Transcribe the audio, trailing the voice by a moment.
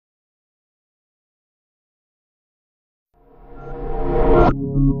Whether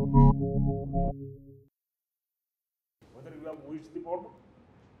you have wished the board?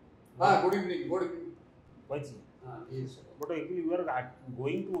 Good evening. Good evening. Vaji. Yes. But actually, you are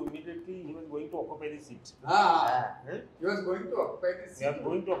going to immediately. He was going to occupy the seat. He was going to occupy the seat. You are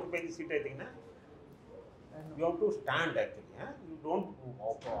going to occupy the seat, I think, na? You have to stand actually. You don't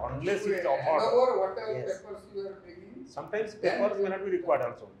unless it's offered. Whatever Yes. papers you are bringing. Sometimes papers may not be required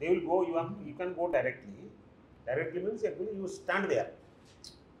also. They will go. You can go directly. Directly means actually you stand there.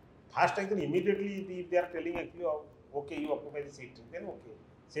 First, actually, immediately if they are telling actually, okay, you occupy the seat, then okay,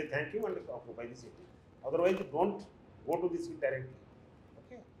 say thank you and occupy the seat. Otherwise, you don't go to the seat directly.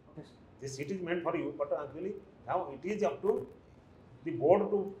 Okay. The seat is meant for you, but actually now it is up to the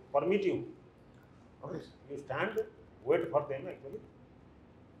board to permit you. Okay. You stand, wait for them actually.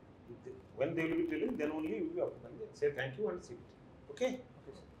 When they will be telling, then only you will be occupying. Say thank you and sit. Okay.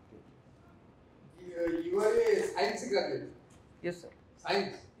 You are a science graduate. Yes, sir.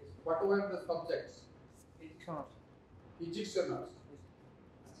 Science. What were the subjects? Physics honors. Physics honors.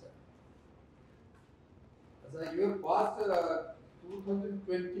 Yes. You have passed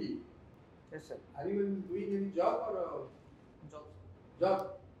 2020. Yes, sir. Are you doing any job or Job. job?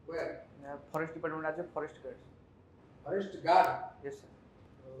 Where? Forest department as a forest guard. Forest guard. Yes, sir.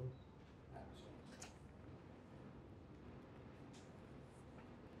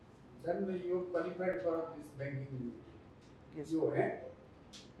 Then you qualified for this banking. Yes, You, sir. eh?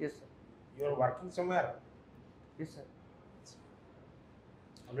 Yes, sir. You are working somewhere. Yes, sir.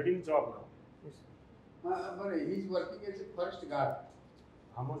 Already in job now. Yes, sir. But he is working as a forest guard.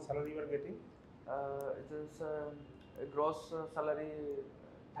 How much salary you are getting? It is a gross salary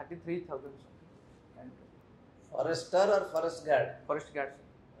 33,000 and Forester or forest guard? forest guard,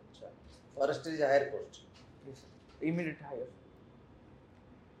 sir. Forest is a higher post. Yes, sir. Immediate hire.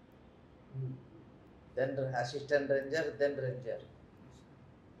 Then assistant ranger, then ranger.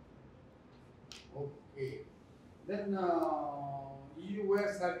 Okay. Then you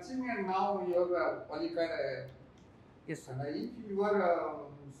were searching and now you are qualified. Yes, sir. And if you are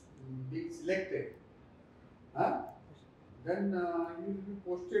being selected, then you will be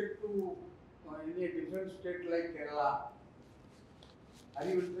posted to any different state like Kerala. Are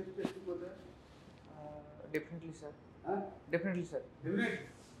you interested to go there? Definitely, sir. Definitely. Definitely, sir. Definitely.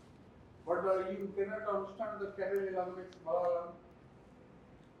 But you cannot understand the Kerala language, Malayalam.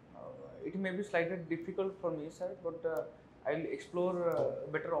 It may be slightly difficult for me, sir, but I'll explore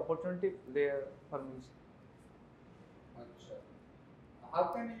better opportunity there for me, sir. Achha. How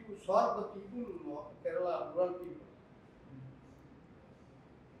can you serve the people of Kerala, rural people?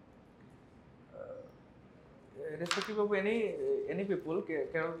 Irrespective of any people,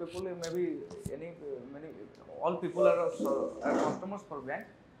 Kerala people, maybe many all people are customers for bank.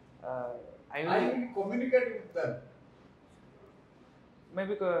 I will communicate with them.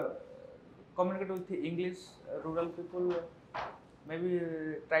 Maybe communicate with the English rural people. Maybe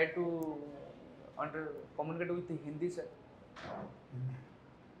try to communicate with the Hindi, sir.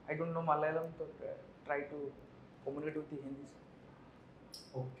 I don't know Malayalam, so try to communicate with the Hindi, sir.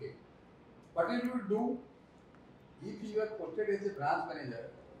 Okay. What will you do if you are posted as a branch manager?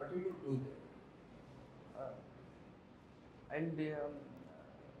 What will you do there? I'll be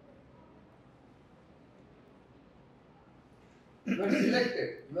You are selected.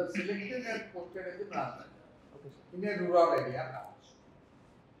 You are selected and posted as a branch manager. okay, sir. In a rural area branch.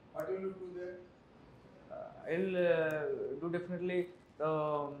 What will you do there? I'll do definitely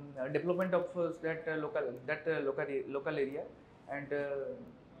development of that local area, and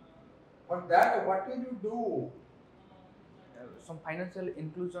For that, what will you do? some financial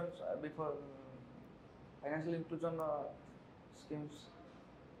inclusions before financial inclusion schemes.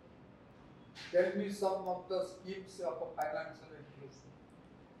 Tell me some of the schemes of a financial inclusion.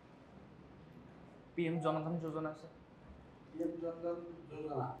 PM Janadhan Yojana, sir. PM Janadhan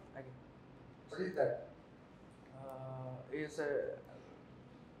Yojana. Okay. What is that? Is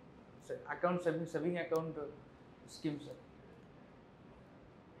account saving account scheme, sir.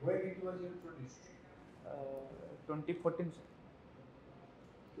 When it was introduced? 2014, sir.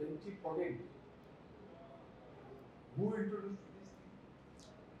 2014. Who introduced this?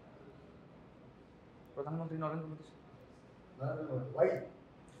 Pradhan Mantri Narendra Modi, sir. Why?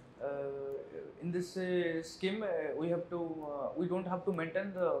 In this scheme, we don't have to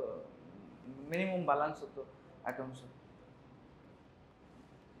maintain the minimum balance of the account, sir.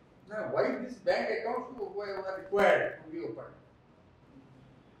 Now, why these bank accounts were required to be opened?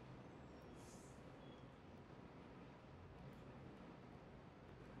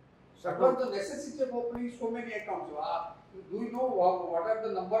 What was the necessity of opening so many accounts? Do you know what are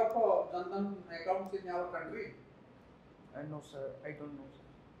the number of Jan Dhan accounts in our country? No, sir. I don't know, sir.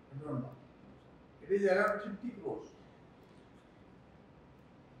 I don't know. It is around 50 crores.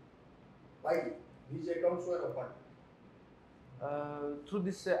 Why? These accounts were opened. Through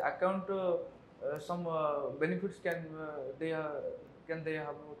this account, some benefits can they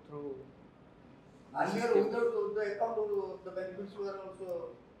have through. Earlier, without the account, the benefits were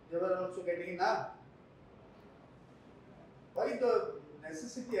also getting enough. Why the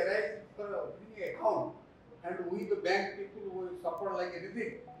necessity arises for opening an account, and we the bank people will suffer like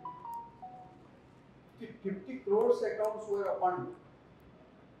anything? 50 crores accounts were opened.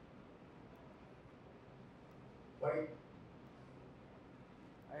 Why?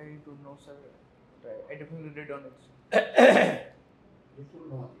 I don't know, sir. But I definitely read on it. Sir. You should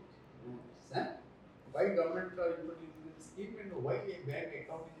know it. Huh? Why government introducing this scheme and why a bank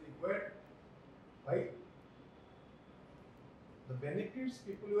account is required? Why? The benefits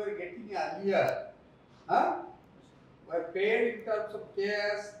people were getting earlier, were paid in terms of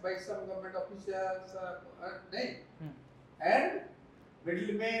cash by some government officials, and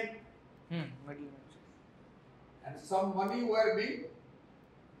middlemen, and some money were being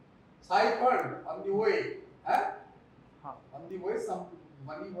siphoned on the way. On the way, some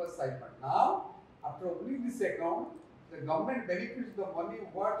money was siphoned. Now, after opening this account, the government benefits the money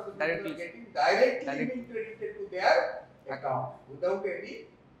what the people are getting directly being credited to their account without any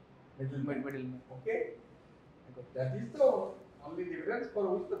middleman. Okay? That is the only difference for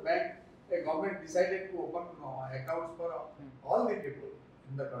which the government decided to open accounts for all the people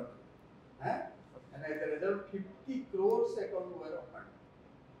in the country. And as a result, 50 crores accounts were opened.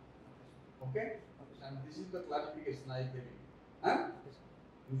 Okay? And this is the clarification I gave you.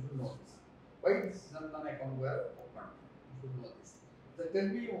 You should know this. Why this Jandan account were opened? You should know this. So tell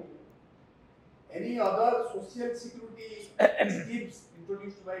me any other social security schemes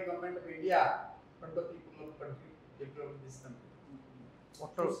introduced by government of India for the people of country, people of this country.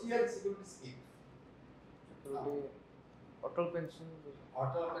 Social security scheme. Atal pension.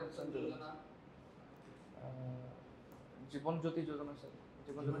 Atal pension Yojana. Jivan Jyoti Yojana, sir.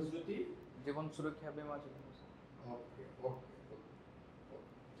 Jivan Jyoti. Jivan Suraksha Bima Yojana, sir. Okay.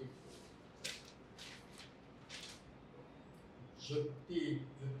 Jyoti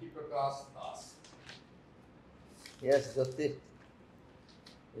Prakash Das. Yes, Jyoti.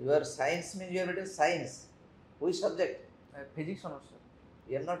 Your science means you have written science. Which subject? Physics honors, sir.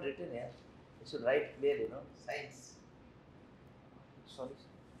 You have not written here. You should write clearly, science. Sorry, sir.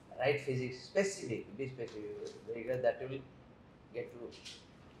 Write physics, specific, be specific, because that will get to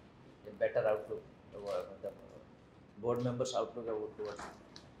a better outlook, the board members' outlook towards it.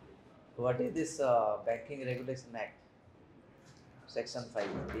 What is this Banking Regulation Act? Section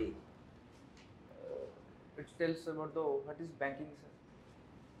 5B. It tells about what is banking, sir.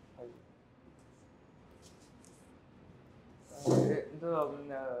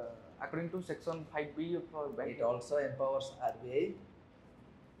 According to section 5B of banking, It also empowers RBI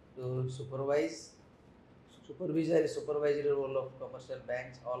to supervisory role of commercial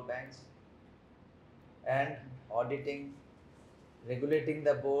banks, all banks, and auditing, regulating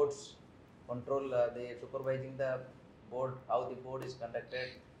the boards, supervising the board, how the board is conducted,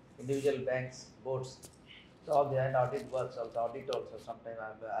 individual banks, boards. So all the audit works also, audit also sometimes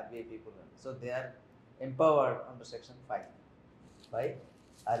RBI people. So they are empowered under section 5 by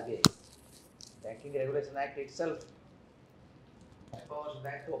RBI. Banking Regulation Act itself empowers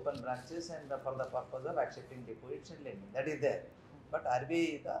bank to open branches and for the purpose of accepting deposits and lending. That is there. But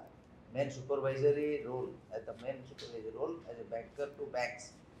RBI is the main supervisory role, as a banker to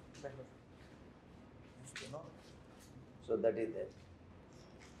banks. So that is there.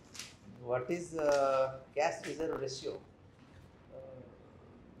 What is cash reserve ratio?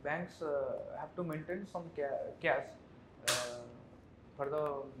 Banks have to maintain some cash for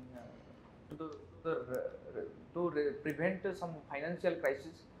to prevent some financial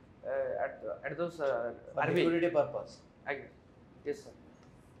crisis at those For RBI. liquidity purpose. I guess. Yes, sir.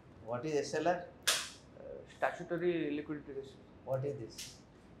 What is SLR? Statutory liquidity ratio. What is this?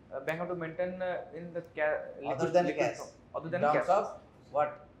 Bank have to maintain in the Other than cash. Other than In terms cash. of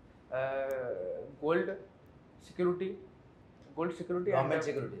what? Gold security. Government and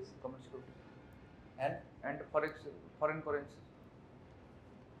securities. government security And forex, foreign currency.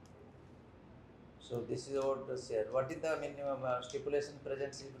 so this is about the share. What is the minimum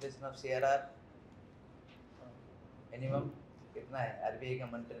present stipulation of CRR? Minimum कितना है? RBI का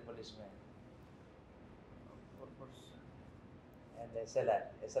monetary policy में. And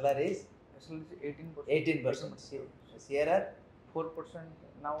SLR is 18%. 18%. CRR 4%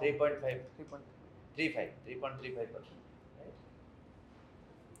 now. 3.35%. Right?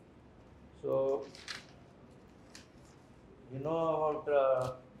 So You know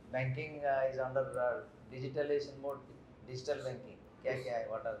about banking is under digitalization mode, digital banking.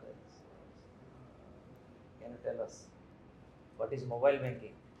 What are they? Can you tell us? What is mobile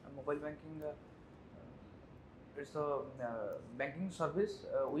banking? Mobile banking, it's a banking service.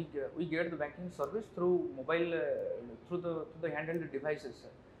 We get the banking service through mobile, through the handheld devices.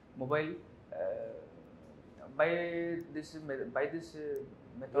 Mobile, by this method.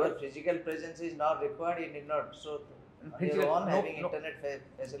 Your physical presence is not required. You need not. So on your own, having internet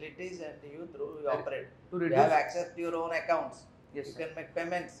facilities, and you operate. You have access to your own accounts. Yes, you sir. can make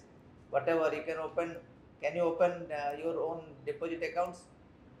payments, whatever. You can open. Can you open your own deposit accounts?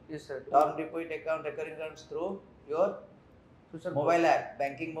 Yes, sir. Term deposit account, recurring accounts through your mobile app,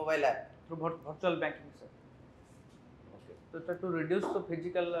 banking mobile app. Through virtual banking, sir. Okay. So to reduce the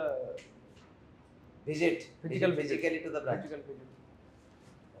physical physically to the branch. Physical.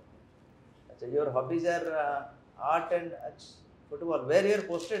 So your hobbies are art and football. Where you are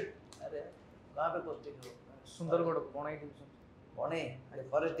posted? कहाँ पे posting हो? Sundargarh, Pune division. Pune, the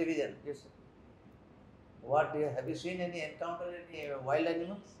forest division. Yes, sir. What have you seen encountered any wild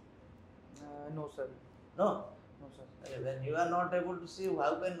animals? No, sir. No. No, sir. When you are not able to see,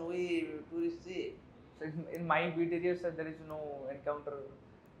 how can we tourists see? So in my beat area, sir, there is no encounter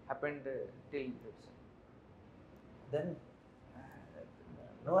happened till date, sir. Then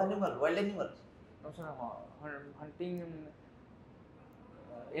no wild animals. No, sir. Hunting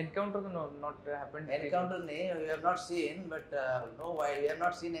encounter not happened. Encounter you have not seen, but no, you have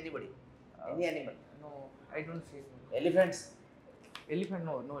not seen anybody, any animal. No, I don't see. Elephants. Elephant,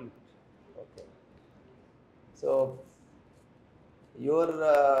 no elephants. Okay. So your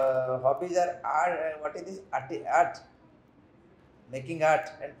hobbies are art. What is this? Art. Making art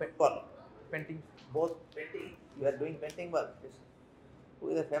and football. Painting. Both painting. You are doing painting work. Yes, sir. Who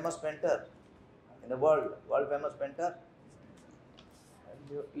is a famous painter in the world? World famous painter?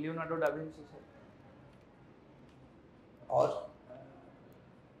 Leonardo da Vinci, sir. Or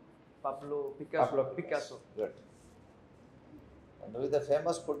Pablo Picasso. Good. And who is the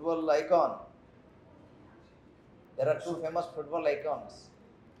famous football icon? There are two famous football icons,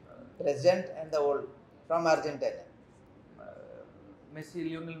 present and the old, from Argentina.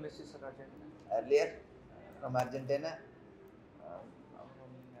 Lionel Messi, sir, Argentina. Earlier, from Argentina,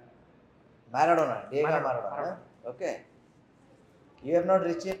 Diego Maradona. Okay. You have not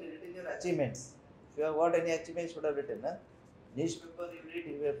written your achievements. If you have got any achievements, you should have written. Newspaper you read,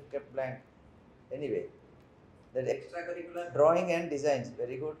 you have kept blank. Anyway, that extracurricular drawing and designs,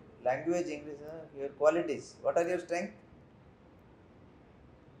 very good. Language, English, your qualities. What are your strengths?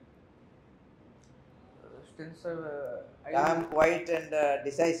 Strengths, sir, Calm, quiet, and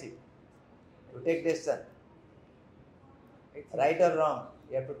decisive. You take decision. Right or wrong,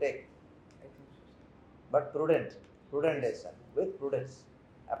 you have to take. I think so, sir. But prudent decision. With prudence.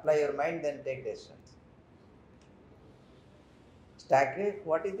 Apply your mind, then take decisions.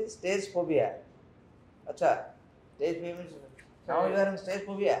 What is this? Stage phobia. Acha. Stage phobia means now you are in stage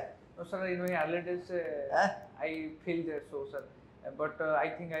phobia. No, sir, in my early days, I feel there, so, sir. But I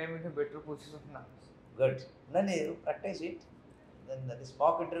think I am in a better position now. Good. No, you practice it. Then this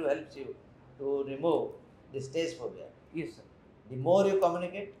mock interview helps you to remove the stage phobia. Yes, sir. The more you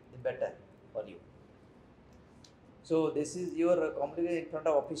communicate, the better for you. So this is your communication in front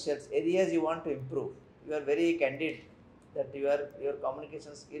of officials. Areas you want to improve. You are very candid that your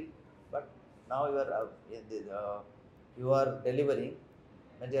communication skill, but now you are delivering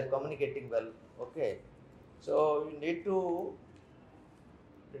and you are communicating well. Okay. So you need to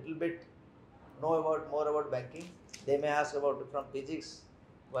little bit know more about banking. They may ask about from physics,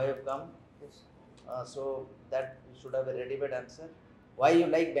 why you have come. Yes. So that you should have a ready-made answer. Why you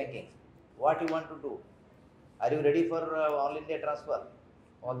like banking? What you want to do? Are you ready for all India transfer?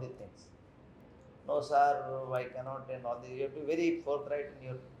 All these things. No, sir, I cannot. And all these. You have to be very forthright in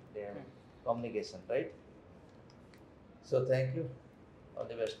your communication, right? So thank you. All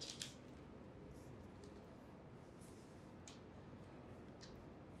the best.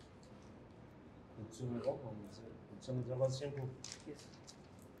 Simple. Yes.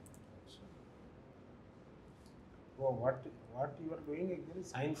 So what you are doing actually?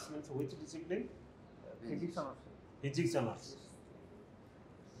 Science means which discipline? Physics honors, sir. Physics honors.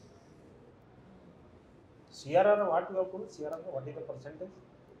 CRR, what you have put? CRR, what is the percentage?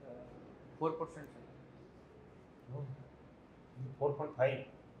 4%, sir. No. 4.5.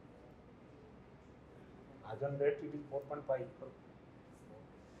 As on date, it is 4.5.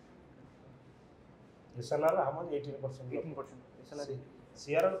 SLR, how much? 18%. 18%. SLR.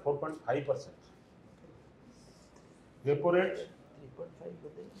 CRR, 4.5%. Repo rate? 3.5.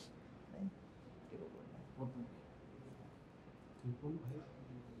 Out.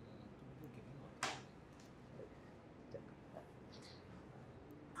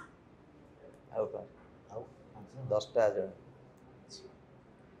 Out. 10টা আছে।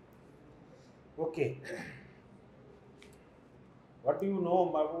 Okay. What do you know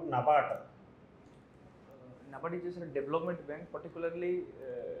about NABARD? NABARD is a development bank, particularly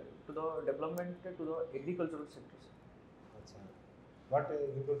to the development to the agricultural sector. Achha. What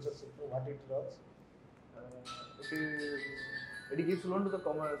agriculture sector? What it does? It gives loan to the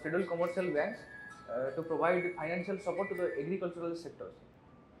scheduled commercial banks to provide financial support to the agricultural sectors.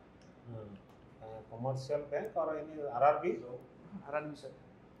 Commercial bank or any RRB? RRB, sir.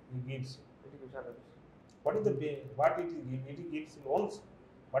 It gives. It gives RRB. What is the bank? What it is? It gives loans.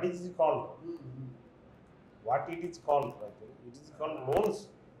 What is it called? What it is called? It is called loans.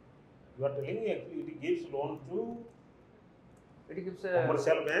 You are telling me actually it gives loan to It gives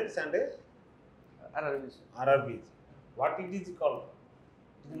commercial banks and RRBs. RRBs. What it is called?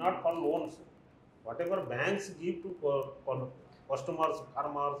 It is not called loans. Whatever banks give to customers,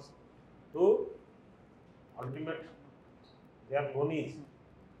 farmers, to ultimate their loanees,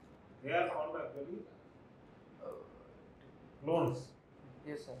 they are called actually loans.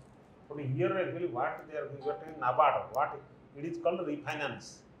 Yes, sir. But here actually what they are telling NABARD, what it is called refinance.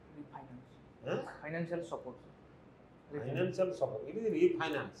 Refinance. Huh? Financial support. Financial support. It is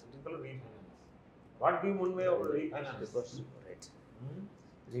refinance. It is called refinance. What do you mean by refinance? Reverse repo rate.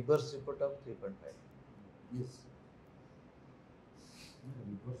 Reverse report of 3.5. Yes.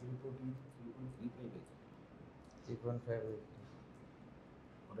 Reverse report is 3.35. 3.5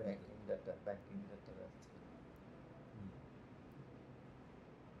 banking data.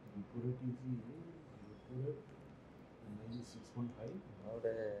 Repo rate is 6.5.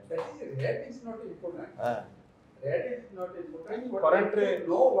 That is rate is not important. Rate is not important. Current rate.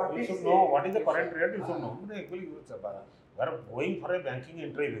 Know what You is should know what is the current rate. You should know. Actually, we are going for a banking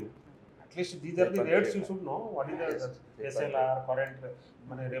interview. At least these are the rates you should know. What is the SLR, current,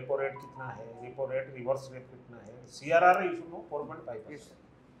 माने repo rate कितना है, repo rate, reverse rate कितना है, CRR you should know 4.5%. Yes, sir.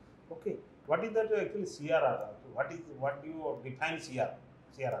 Okay. What is that actually CRR? What do you define CRR?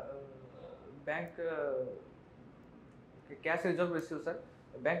 Bank cash reserve ratio, sir.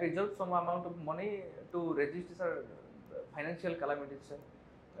 Bank reserves some amount of money to register financial calamities, sir.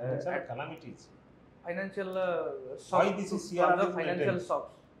 Financial calamities. Financial shocks. Why this is CRR is financial maintained?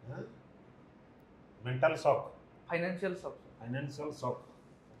 shocks. Huh? Mental shock. Financial shocks. Financial shock.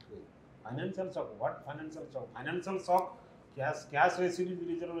 Okay. Financial shock. What financial shock? Financial shock. Cash reserve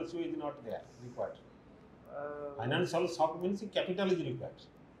ratio is not there required. Financial shock means capital is required.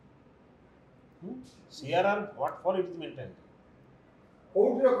 CRR, what for it is maintained?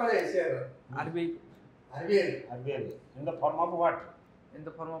 RBI. RBI. In the form of what? In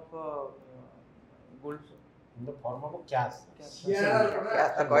the form of gold, sir. In the form of cash.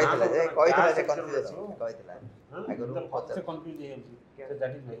 କହିଥିଲେ ଯେ confusion କହିଥିଲା ଆଗରୁ ସେ confuse ହେଇଯାଉଛି. So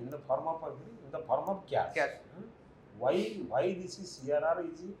that is why in the form of cash. Cash. Why this is CRR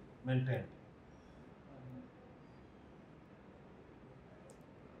is maintained?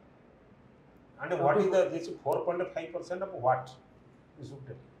 And what is this 4.5% of what? You should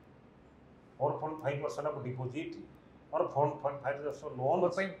tell. 4.5% of deposit or 4.5% of loan.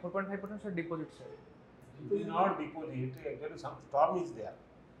 4.5% are deposits, sir. It is not deposit. Actually, some term is there.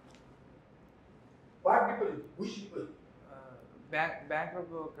 What people? Which people? Bank of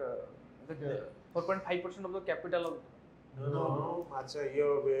the 4.5% of the capital of. No. Acha, you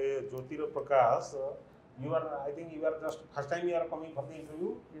Jyotir Prakash. You are. I think you are just first time you are coming for the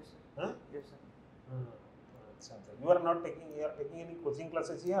interview. Yes, sir. Huh? Yes, sir. You are not taking. You are taking any coaching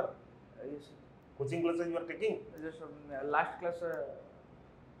classes here. Yes, sir. Coaching classes you are taking. Just last class.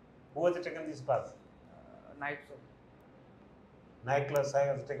 Who has taken this class? Night, sir. Night class. I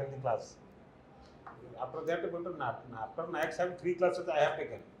have taken the class. After that, after nights, I have 3 classes I have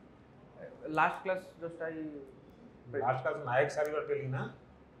taken. Last class, just I. Last class nights are you are telling, na?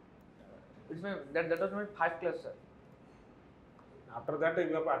 It's my that was my first class, sir. After that,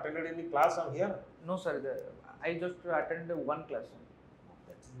 you have attended any class of here? No, sir. I just attended one class, sir.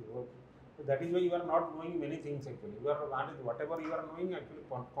 So that is why you are not knowing many things actually. You are whatever you are knowing actually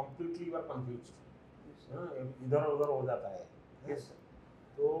completely you are confused. इधर उधर हो जाता है. Yes, sir.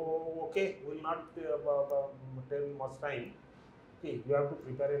 So okay, we will not tell much time. Okay, you have to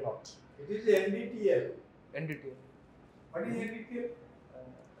prepare a lot. It is NDTL. NDTL. What is NDTL?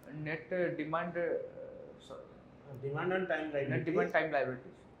 Net demand. Demand and time liability. Net demand time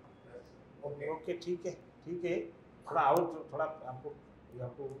liabilities. Okay. Okay, ठीक है. थोड़ा out, थोड़ा आपको you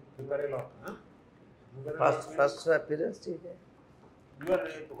have to prepare a lot, huh? first appearance ठीक है. You are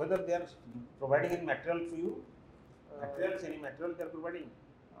whether they are providing any material to you. Materials, any material they are providing?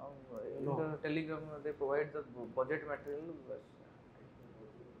 In No. the Telegram, they provide the budget material.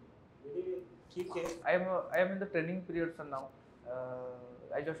 ठीक है. I am in the training period, sir, now.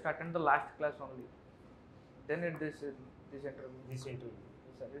 I just attended the last class only. Then this interview. This interview.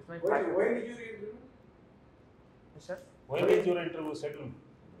 Yes, sir. It's my When first. is your interview? Yes, sir. When is your interview scheduled?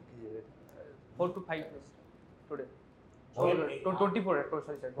 4 to 5 today. When? 24.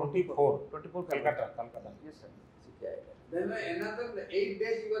 Sorry, sir. 24. 24. Calcutta. Yes, sir. Then another 8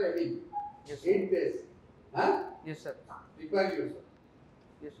 days you are having. Yes, 8 days. Huh? Yes, sir. Prepare yourself.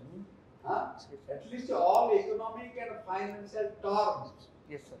 Yes, sir. Huh? Yes, sir. At least all economic and financial terms.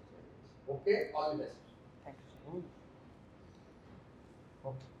 Yes, sir. Okay? All the best. Thank you, sir.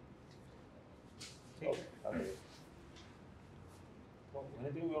 Okay. ठीक है.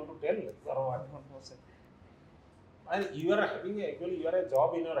 Anything you want to tell? Or what? No, sir. And you are having actually you are a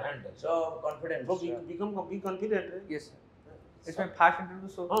job in your hand. So confident. So be confident. Yes, sir. It's my first interview,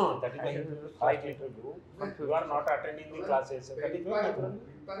 so. That is my I interview. was First slightly interview. confused. You are not attending the classes. That is very natural.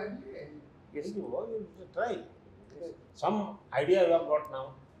 Yes, sir. You try. Some idea you have got now.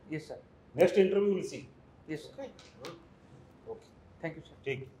 Yes, sir. Next interview we will see. Yes, sir. Okay. Okay. Thank you, sir.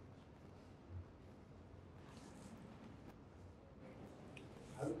 ठीक.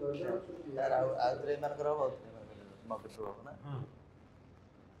 यार आउतरे मनकर हो मौके पे हो ना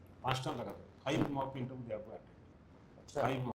 5 time लगा 5 mock interview दिया आपको. 5